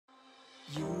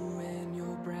You and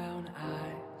your brown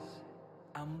eyes,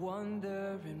 I'm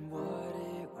wondering what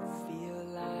it would feel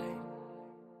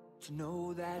like to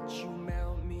know that you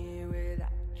melt me without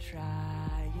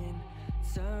trying,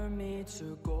 turn me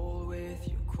to gold with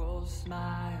your cruel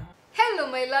smile.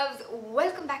 Hello my loves,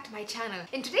 welcome back to my channel.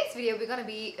 In today's video we're going to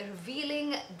be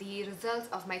revealing the results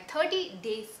of my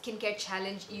 30-day skincare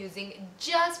challenge using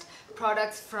just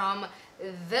products from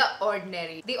The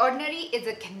Ordinary. The Ordinary is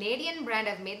a Canadian brand.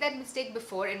 I've made that mistake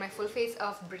before in my full face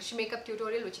of British makeup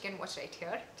tutorial, which you can watch right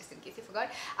here, just in case you forgot.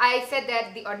 I said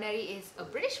that The Ordinary is a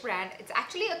British brand. It's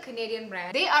actually a Canadian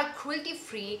brand. They are cruelty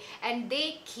free and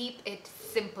they keep it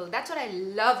simple. That's what I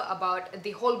love about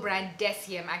the whole brand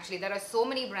Deciem. Actually, there are so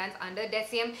many brands under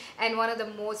Deciem, and one of the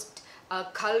most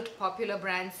cult popular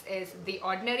brands is The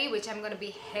Ordinary, which I'm going to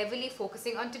be heavily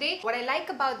focusing on today. What I like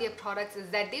about their products is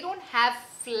that they don't have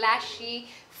flashy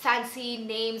fancy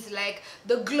names like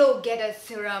the Glow Getter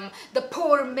Serum, the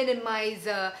Pore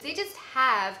Minimizer. They just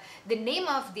have the name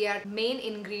of their main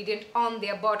ingredient on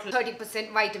their bottle.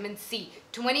 30% vitamin C,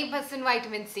 20%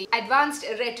 vitamin C, advanced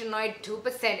retinoid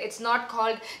 2%. It's not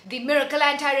called the Miracle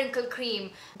Anti-Wrinkle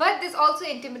Cream. But this also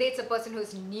intimidates a person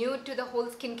who's new to the whole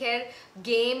skincare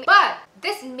game. But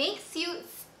this makes you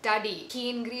study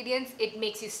key ingredients. It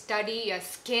makes you study your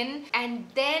skin, and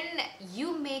then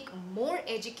you make more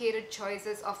educated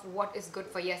choices of what is good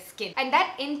for your skin, and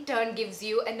that in turn gives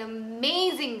you an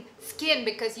amazing skin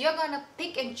because you're gonna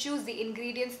pick and choose the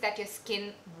ingredients that your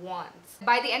skin wants.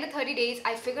 By the end of 30 days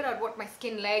I figured out what my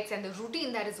skin likes and the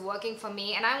routine that is working for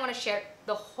me, and I want to share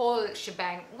the whole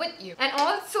shebang with you. And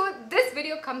also this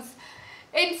video comes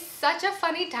in such a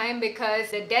funny time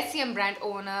because the Deciem brand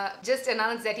owner just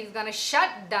announced that he's gonna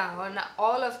shut down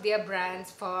all of their brands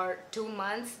for 2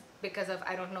 months because of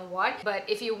I don't know what. But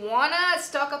if you wanna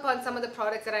stock up on some of the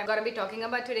products that I'm gonna be talking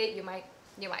about today, you might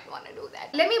want to do that.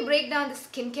 Let me break down the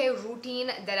skincare routine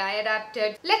that I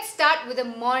adapted. Let's start with the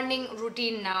morning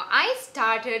routine now. I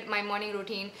started my morning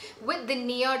routine with the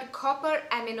NIOD Copper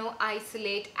Amino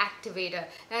Isolate Activator.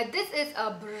 Now this is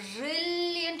a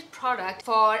brilliant product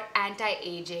for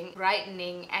anti-aging,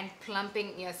 brightening and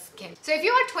plumping your skin. So if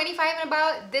you are 25 and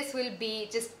above, this will be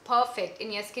just perfect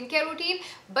in your skincare routine.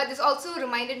 But this also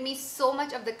reminded me so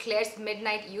much of the Klairs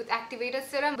Midnight Youth Activator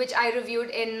Serum, which I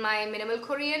reviewed in my Minimal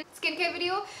Korean skincare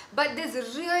video. But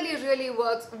this really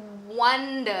works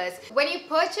wonders. When you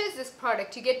purchase this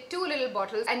product, you get 2 little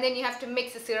bottles, and then you have to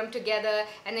mix the serum together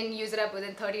and then use it up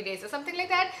within 30 days or something like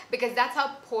that, because that's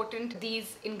how potent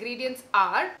these ingredients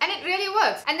are, and it really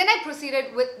works. And then I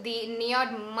proceeded with the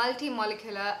NIOD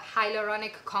Multi-Molecular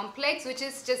Hyaluronic Complex, which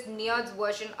is just NIOD's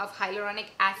version of hyaluronic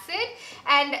acid,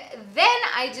 and then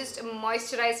I just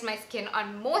moisturized my skin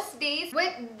on most days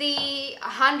with the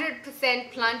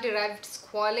 100% plant-derived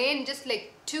squalane, just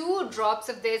like 2 drops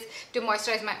of this to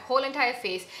moisturize my whole entire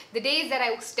face. The days that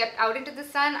I stepped out into the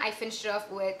sun, I finished it off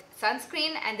with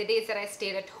sunscreen, and the days that I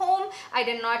stayed at home, I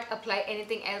did not apply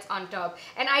anything else on top.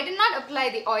 And I did not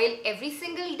apply the oil every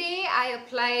single day. I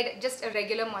applied just a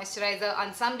regular moisturizer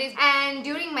on some days, and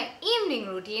during my evening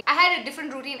routine, I had a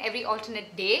different routine every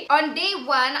alternate day. On day 1,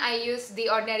 I used the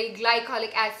Ordinary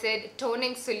Glycolic Acid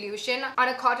Toning Solution. On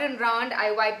a cotton round,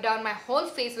 I wiped down my whole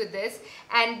face with this,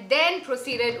 and then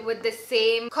proceeded with the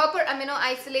same Copper Amino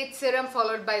Isolate Serum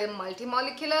followed by the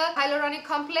Multi-Molecular Hyaluronic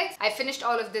Complex. I finished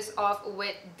all of this off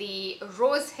with the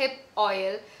rosehip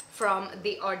oil from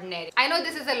The Ordinary. I know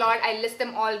this is a lot. I list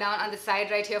them all down on the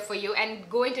side right here for you and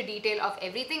go into detail of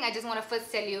everything. I just want to first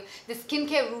tell you the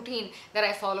skincare routine that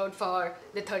I followed for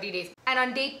the 30 days. And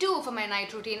on day 2 for my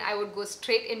night routine, I would go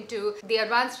straight into the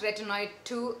advanced retinoid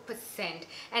 2%.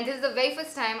 And this is the very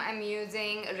first time I'm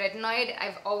using retinoid.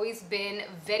 I've always been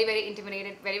very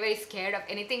intimidated, very scared of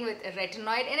anything with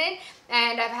retinoid in it.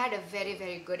 And I've had a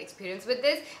very good experience with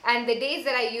this. And the days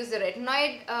that I used the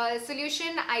retinoid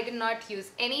solution, I did not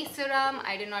use any serum,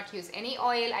 I did not use any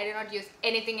oil, I did not use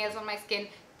anything else on my skin,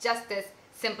 just this.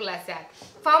 Simple as that.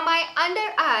 For my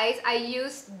under eyes, I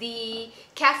used the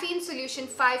caffeine solution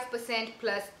 5%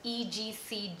 plus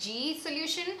EGCG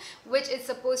solution, which is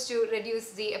supposed to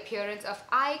reduce the appearance of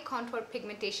eye contour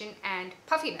pigmentation and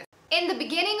puffiness. In the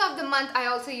beginning of the month, I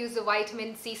also used the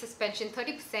vitamin C suspension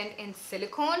 30% in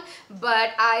silicone,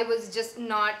 but I was just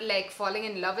not like falling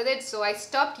in love with it, so I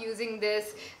stopped using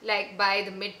this like by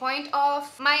the midpoint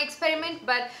of my experiment.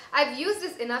 But I've used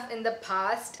this enough in the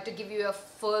past to give you a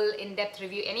full in-depth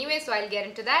review anyway, so I'll get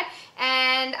into that.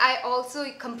 And I also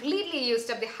completely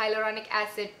used up the hyaluronic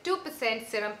acid 2%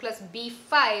 serum plus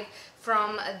B5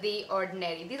 from The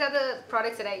Ordinary. These are the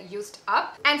products that I used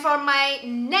up. And for my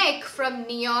neck from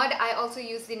NIOD, I also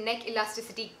use the Neck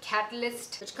Elasticity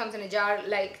Catalyst, which comes in a jar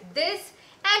like this.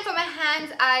 And for my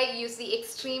hands, I use the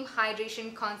Extreme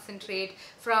Hydration Concentrate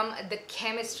from the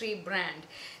Chemistry brand.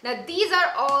 Now these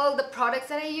are all the products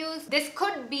that I use. This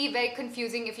could be very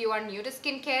confusing if you are new to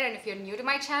skincare and if you're new to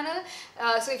my channel.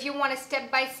 So if you want a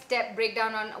step-by-step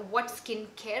breakdown on what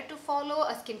skincare to follow,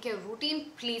 a skincare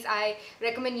routine, please, I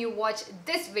recommend you watch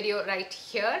this video right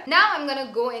here. Now I'm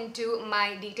gonna go into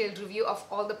my detailed review of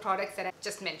all the products that I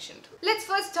just mentioned. Let's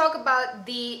first talk about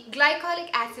the Glycolic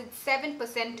Acid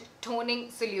 7% Toning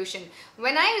Solution.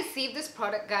 When I received this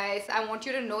product, guys, I want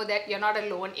you to know that you're not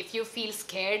alone if you feel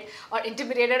scared or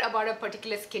intimidated about a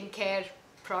particular skincare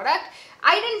product.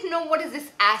 I didn't know what is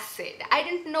this acid. I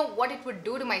didn't know what it would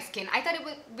do to my skin. I thought it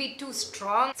would be too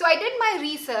strong. So I did my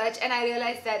research and I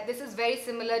realized that this is very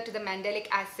similar to the mandelic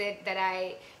acid that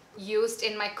I used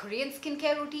in my Korean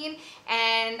skincare routine,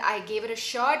 and I gave it a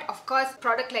shot. Of course,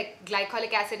 product like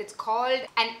glycolic acid, it's called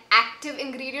an active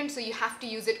ingredient, so you have to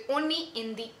use it only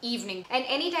in the evening. And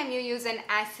anytime you use an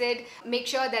acid, make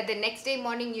sure that the next day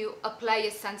morning you apply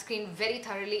your sunscreen very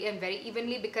thoroughly and very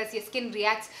evenly, because your skin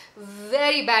reacts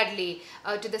very badly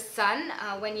to the sun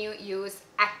when you use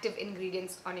active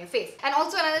ingredients on your face. And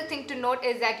also another thing to note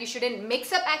is that you shouldn't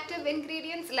mix up active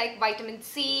ingredients like vitamin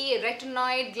C,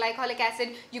 retinoid, glycolic acid.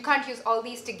 You can't use all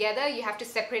these together. You have to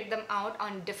separate them out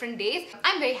on different days.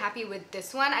 I'm very happy with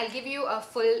this one. I'll give you a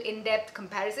full in-depth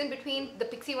comparison between the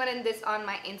Pixie one and this on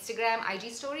my Instagram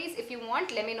IG stories. If you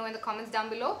want, let me know in the comments down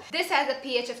below. This has a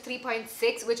pH of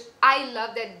 3.6, which I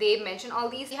love that they mention all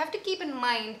these. You have to keep in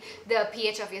mind the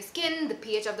pH of your skin, the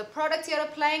pH of the products you're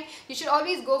applying. You should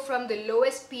always go from the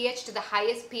lowest pH to the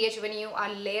highest pH when you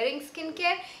are layering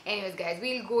skincare. Anyways, guys,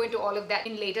 we'll go into all of that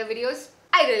in later videos.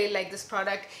 I really like this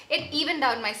product. It evened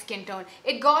out my skin tone.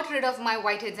 It got rid of my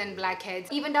whiteheads and blackheads,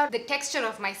 evened out the texture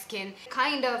of my skin,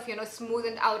 kind of,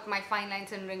 smoothened out my fine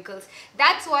lines and wrinkles.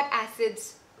 That's what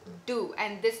acids do,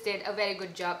 and this did a very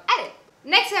good job at it.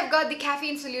 Next, I've got the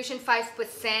Caffeine Solution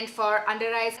 5% for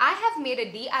under eyes. I have made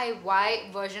a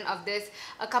DIY version of this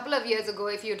a couple of years ago.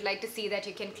 If you'd like to see that,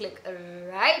 you can click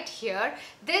right here.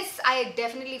 This, I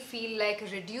definitely feel like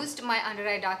reduced my under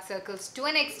eye dark circles to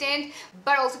an extent,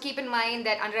 but also keep in mind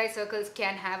that under eye circles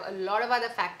can have a lot of other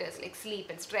factors like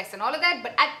sleep and stress and all of that.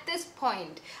 But at this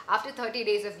point, after 30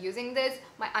 days of using this,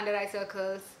 my under eye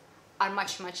circles are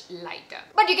much lighter.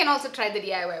 But you can also try the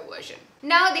DIY version.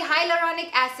 Now the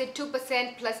hyaluronic acid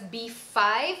 2% plus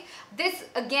B5. This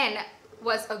again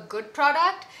was a good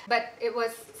product, but it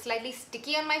was slightly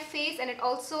sticky on my face, and it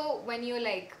also, when you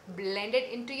blend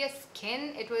it into your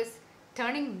skin, it was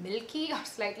turning milky or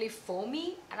slightly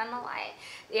foamy. I don't know why.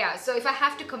 Yeah, so if I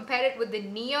have to compare it with the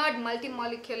NIOD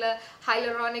multimolecular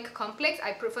hyaluronic complex,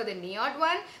 I prefer the NIOD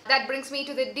one. That brings me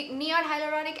to the NIOD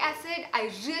hyaluronic acid. I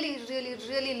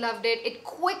really loved it. It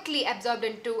quickly absorbed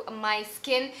into my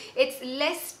skin. It's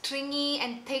less stringy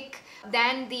and thick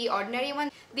than the ordinary one.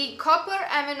 The copper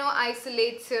amino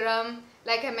isolate serum,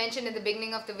 like I mentioned in the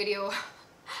beginning of the video,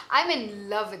 I'm in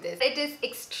love with this. It is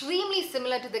extremely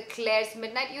similar to the Klairs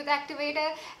Midnight Youth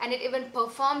Activator, and it even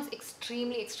performs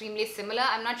extremely similar.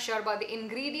 I'm not sure about the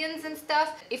ingredients and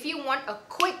stuff. If you want a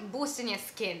quick boost in your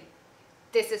skin,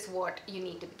 this is what you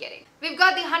need to be getting. We've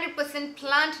got the 100%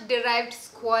 plant-derived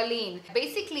squalene.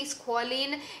 Basically,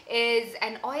 squalene is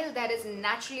an oil that is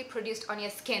naturally produced on your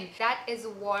skin. That is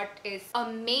what is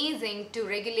amazing to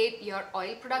regulate your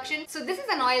oil production. So this is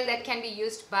an oil that can be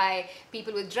used by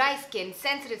people with dry skin,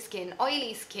 sensitive skin,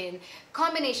 oily skin,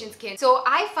 combination skin. So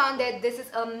I found that this is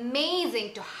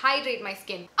amazing to hydrate my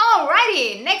skin.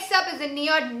 Alrighty, next up is the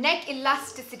NIOD Neck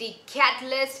Elasticity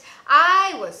Catalyst.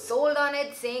 I was sold on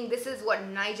it, saying this is what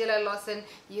Nigella Lawson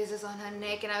uses on her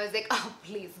neck, and I was like, oh,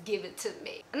 please give it to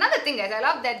me. Another thing, guys, I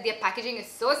love that their packaging is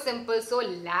so simple, so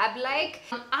lab-like.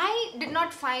 I did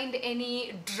not find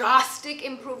any drastic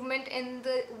improvement in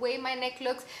the way my neck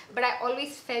looks, but I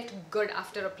always felt good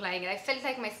after applying it. I felt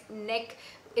like my neck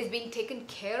is being taken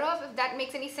care of, if that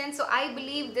makes any sense. So I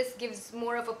believe this gives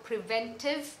more of a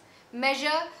preventive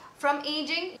measure from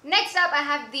aging. Next up, I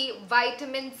have the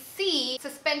Vitamin C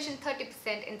Suspension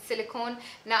 30% in silicone.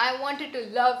 Now, I wanted to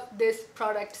love this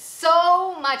product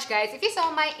so much, guys. If you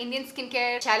saw my Indian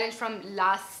skincare challenge from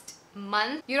last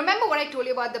month, you remember what I told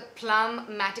you about the Plum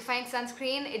mattifying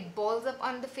sunscreen? It balls up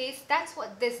on the face. That's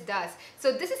what this does.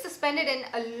 So this is suspended in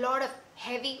a lot of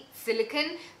heavy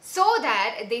silicone so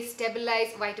that they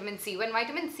stabilize vitamin C. When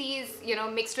vitamin C is,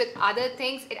 mixed with other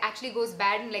things, it actually goes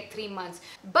bad in like 3 months.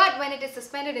 But when it is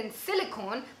suspended in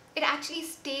silicone, it actually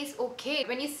stays okay.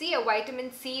 When you see a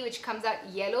vitamin C which comes out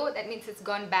yellow, that means it's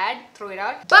gone bad, throw it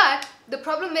out. But The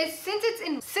problem is, since it's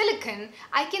in silicone,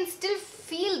 I can still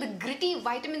feel the gritty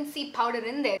vitamin C powder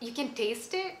in there. You can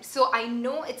taste it, so I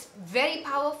know it's very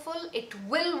powerful, it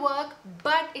will work,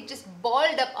 but it just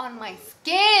balled up on my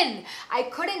skin. I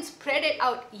couldn't spread it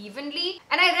out evenly,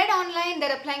 and I read online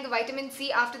that applying the vitamin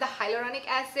C after the hyaluronic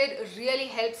acid really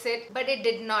helps it, but it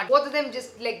did not. Both of them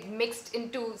just like mixed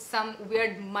into some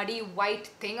weird muddy white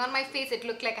thing on my face. It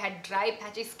looked like I had dry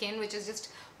patchy skin which is just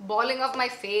balling off my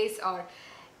face, or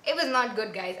it was not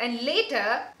good, guys. And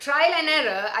later, trial and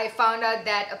error, I found out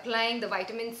that applying the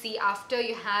vitamin C after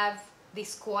you have the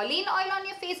squalene oil on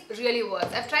your face really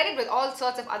works. I've tried it with all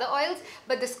sorts of other oils,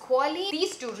 but the squalene,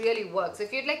 these two really work. So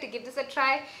if you'd like to give this a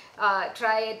try,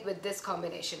 try it with this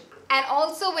combination. And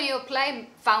also when you apply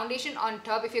foundation on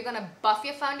top, if you're gonna buff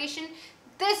your foundation,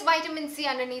 this vitamin C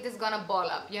underneath is gonna ball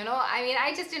up, you know. I mean,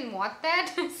 I just didn't want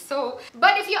that.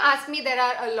 But if you ask me, there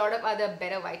are a lot of other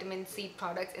better vitamin C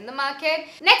products in the market.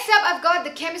 Next up, I've got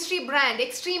the chemistry brand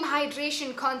Extreme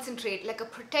Hydration Concentrate, like a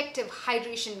protective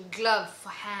hydration glove for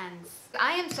hands.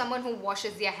 I am someone who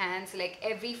washes their hands like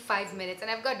every 5 minutes, and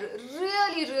I've got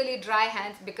really dry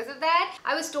hands because of that.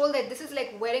 I was told that this is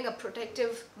like wearing a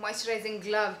protective moisturizing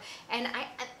glove, and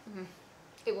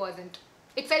it wasn't.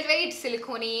 It felt very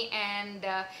silicone-y, and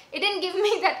it didn't give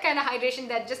me that kind of hydration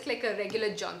that just like a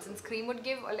regular Johnson's cream would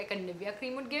give, or like a Nivea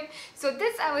cream would give. So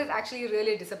this I was actually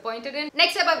really disappointed in.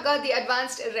 Next up, I've got the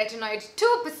Advanced Retinoid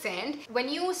 2%. When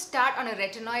you start on a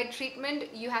retinoid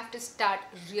treatment, you have to start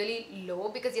really low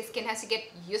because your skin has to get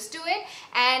used to it,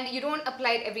 and you don't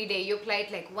apply it every day. You apply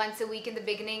it like once a week in the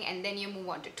beginning, and then you move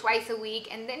on to twice a week,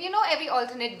 and then, you know, every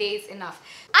alternate day is enough.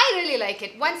 I really like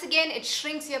it. Once again, it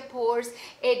shrinks your pores,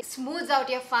 it smooths out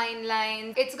your fine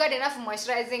lines. It's got enough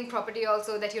moisturizing property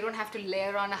also that you don't have to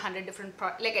layer on 100 different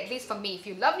like, at least for me. If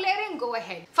you love layering, go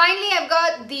ahead. Finally, I've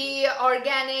got the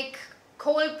organic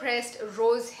cold pressed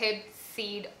rosehip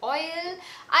seed oil.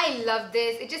 I love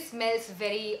this. It just smells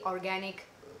very organic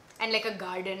and like a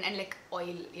garden and like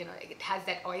oil, you know, it has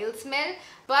that oil smell.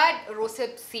 But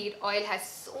rosehip seed oil has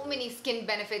so many skin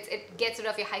benefits. It gets rid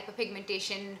of your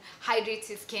hyperpigmentation, hydrates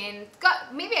your skin.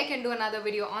 Maybe I can do another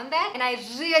video on that. And I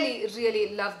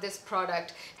really love this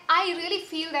product. I really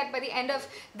feel that by the end of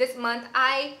this month,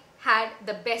 I had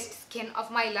the best skin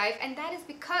of my life, and that is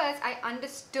because I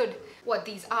understood what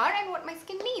these are and what my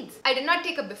skin needs. I did not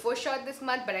take a before shot this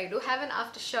month, but I do have an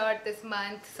after shot this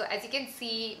month. So as you can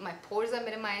see, my pores are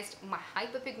minimized, my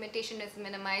hyperpigmentation is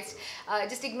minimized.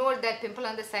 Just ignore that pimple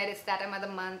on the side. It's that time of the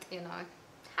month, you know, it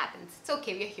happens. It's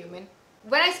okay, we're human.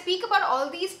 When I speak about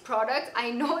all these products, I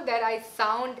know that I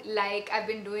sound like I've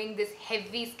been doing this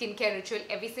heavy skincare ritual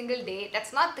every single day.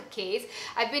 That's not the case.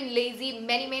 I've been lazy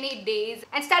many days.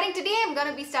 And starting today, I'm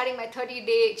gonna be starting my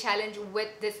 30-day challenge with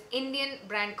this Indian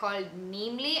brand called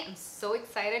Neemly. I'm so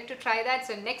excited to try that.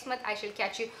 So next month, I shall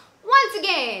catch you once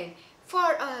again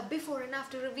for a before and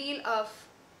after reveal of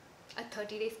a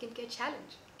 30-day skincare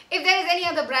challenge. If there is any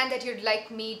other brand that you'd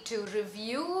like me to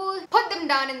review, put them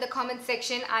down in the comment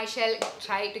section. I shall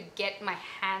try to get my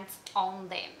hands on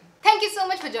them. Thank you so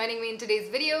much for joining me in today's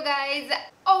video, guys.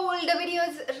 All the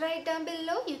videos right down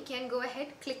below. You can go ahead,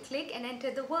 click and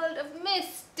enter the world of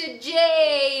Mr.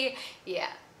 J. Yeah,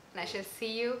 and I shall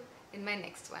see you in my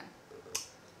next one.